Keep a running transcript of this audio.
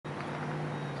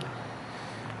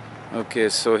Okay,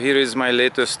 so here is my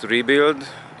latest rebuild.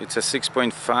 It's a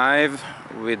 6.5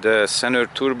 with a center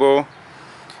turbo,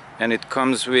 and it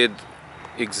comes with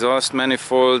exhaust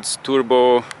manifolds,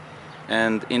 turbo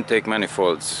and intake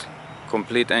manifolds,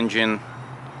 complete engine,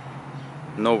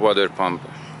 no water pump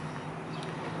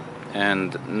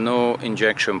and no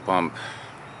injection pump.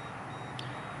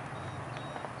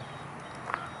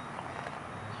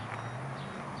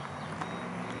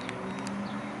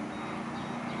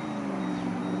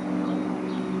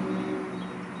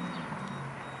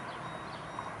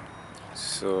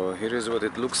 So here is what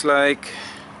it looks like.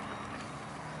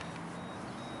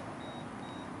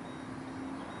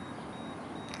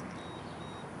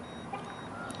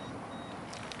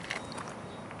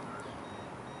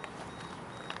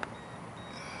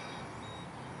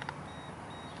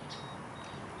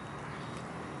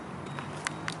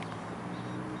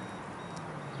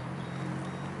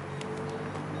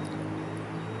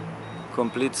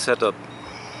 Complete setup.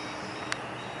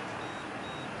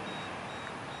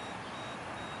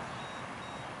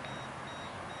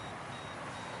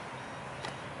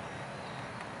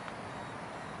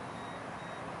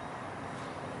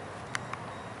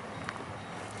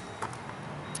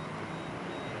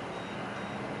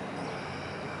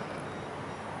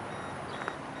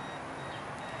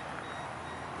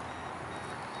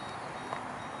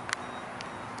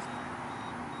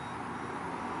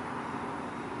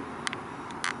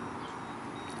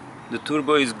 The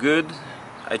turbo is good.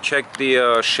 I checked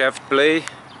the shaft play.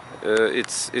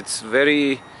 It's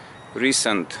very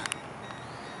recent.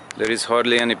 There is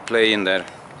hardly any play in there.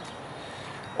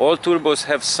 All turbos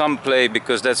have some play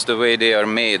because that's the way they are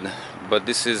made, but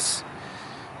this is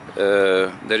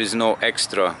there is no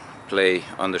extra play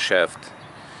on the shaft,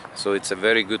 so it's a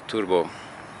very good turbo.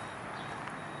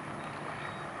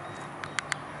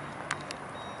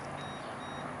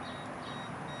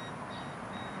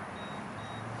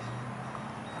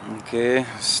 Okay,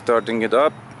 starting it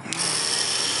up.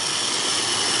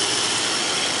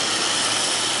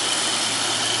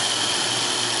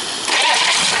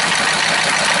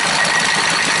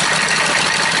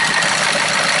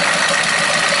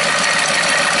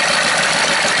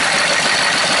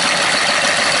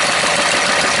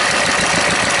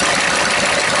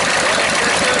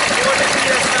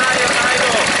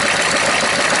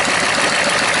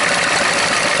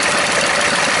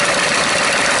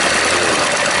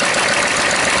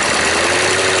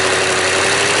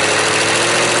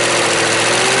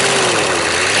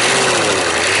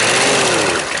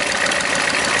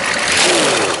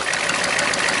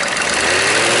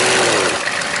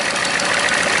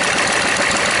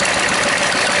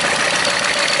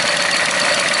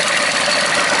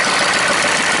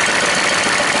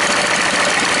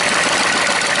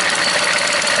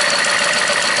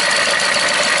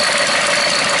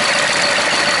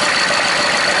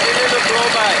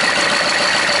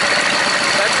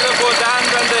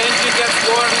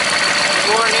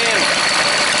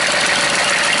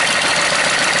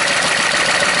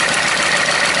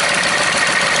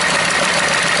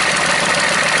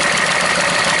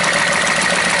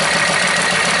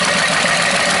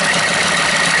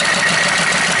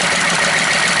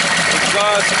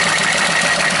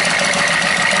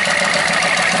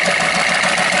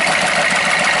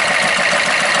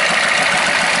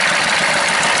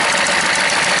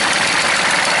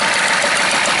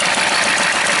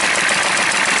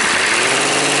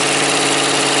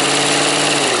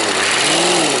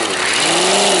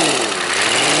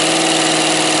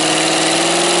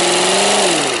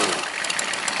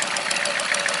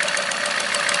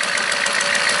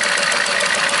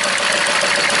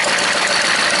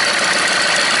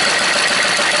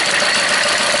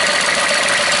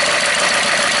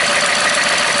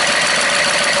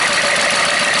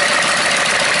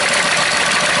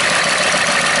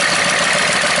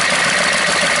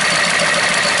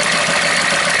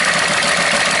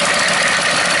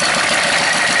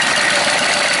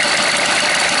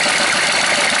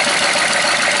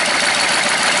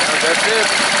 That's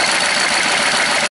it.